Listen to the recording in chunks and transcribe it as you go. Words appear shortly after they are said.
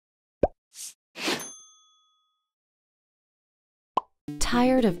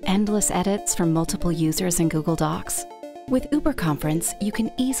Tired of endless edits from multiple users in Google Docs? With UberConference, you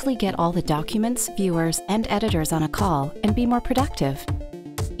can easily get all the documents, viewers, and editors on a call and be more productive.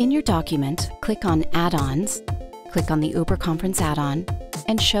 In your document, click on Add-ons, click on the UberConference add-on,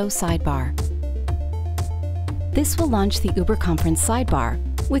 and Show Sidebar. This will launch the UberConference sidebar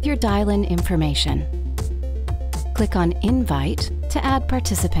with your dial-in information. Click on Invite to add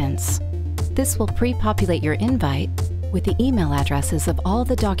participants. This will pre-populate your invite with the email addresses of all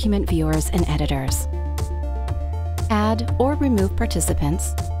the document viewers and editors. Add or remove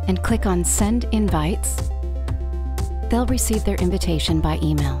participants and click on Send Invites. They'll receive their invitation by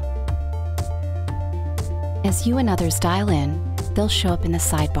email. As you and others dial in, they'll show up in the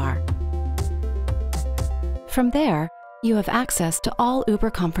sidebar. From there, you have access to all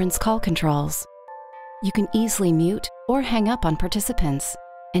UberConference call controls. You can easily mute or hang up on participants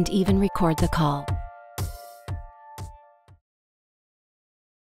and even record the call.